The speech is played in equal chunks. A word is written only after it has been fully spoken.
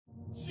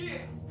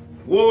Shit.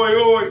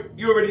 Oi,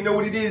 you already know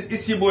what it is.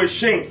 It's your boy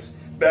Shanks,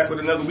 back with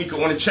another week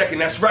on the check-in.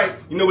 That's right,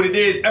 you know what it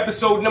is.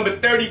 Episode number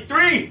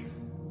 33.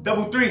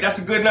 Double three, that's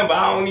a good number.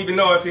 I don't even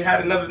know if it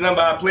had another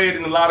number. I played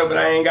in the lotto, but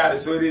I ain't got it,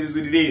 so it is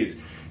what it is.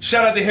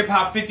 Shout out to Hip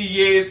Hop 50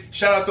 Years.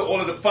 Shout out to all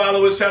of the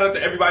followers. Shout out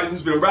to everybody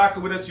who's been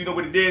rocking with us. You know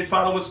what it is.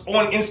 Follow us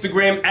on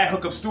Instagram at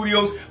HookUp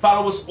Studios.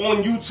 Follow us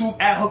on YouTube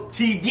at Hook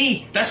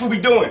TV. That's what we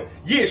doing.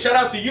 Yeah, shout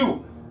out to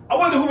you. I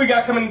wonder who we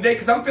got coming today,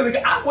 because I'm feeling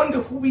good. I wonder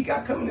who we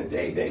got coming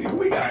today, baby. Who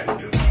we got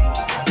to do?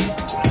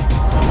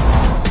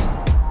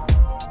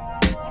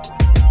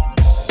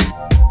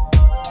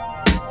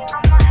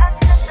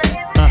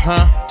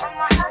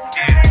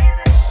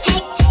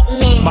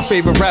 My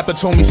favorite rapper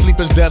told me sleep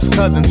is death's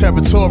cousin.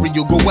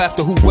 Territorial, go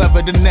after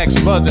whoever the next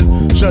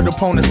buzzin'. Shut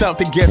opponents out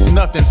to guess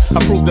nothing.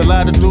 I proved a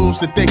lot of dudes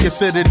that they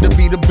considered to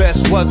be the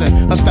best wasn't.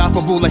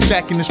 Unstoppable like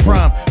Shaq in his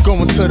prime.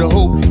 Going to the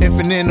hoop,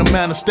 infinite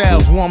amount of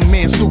styles. One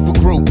man super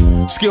group.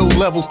 Skill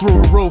level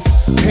through the roof.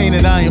 Pain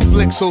that I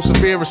inflict so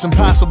severe it's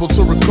impossible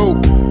to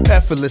recoup.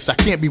 Effortless, I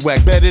can't be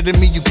whack. Better than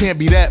me, you can't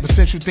be that. But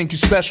since you think you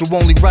special,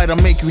 only right, I'll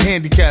make you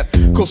handicapped.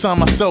 Co-sign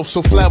myself,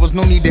 so flowers,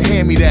 no need to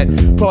hand me that.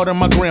 Pardon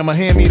my grammar,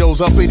 hand me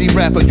those uppity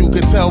rapper. You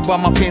can tell by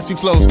my fancy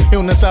flows.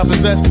 Illness I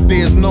possess,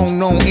 there's no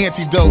known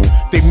antidote.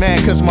 They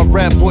mad cause my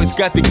rap voice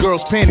got the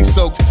girls' panties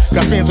soaked.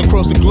 Got fans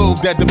across the globe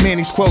that demand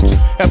these quotes.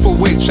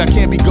 FOH, I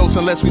can't be ghosts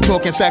unless we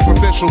talking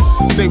sacrificial.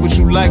 Say what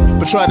you like,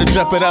 but try to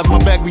jeopardize my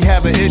back, we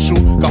have an issue.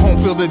 Got home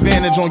field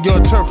advantage on your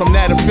turf, I'm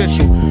that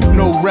official.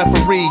 No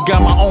referee,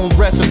 got my own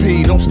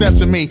recipe. Don't step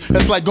to me,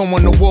 that's like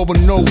going to war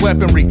with no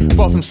weaponry.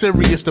 Far from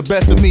serious, the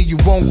best of me you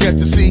won't get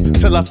to see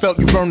till I felt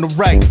you've earned the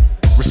right,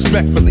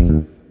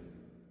 respectfully.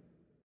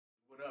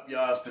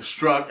 Y'all, it's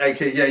Distruck,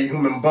 aka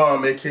Human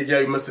Bomb,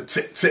 aka Mr.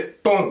 Tick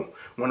Tick Boom,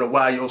 one of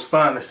YO's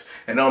finest,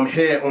 and I'm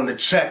here on the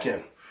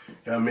check-in. You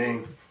know what I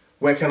mean?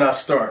 Where can I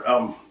start?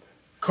 I'm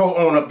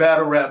co-owner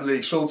Battle Rap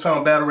League,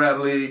 Showtime Battle Rap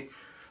League,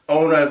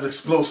 owner of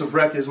Explosive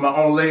Records, my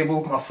own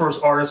label, my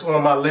first artist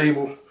on my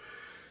label.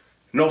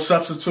 No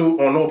substitute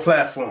on no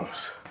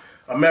platforms.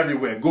 I'm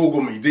everywhere.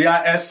 Google me,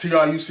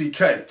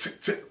 Distruck,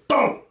 Tick Tick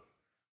Boom.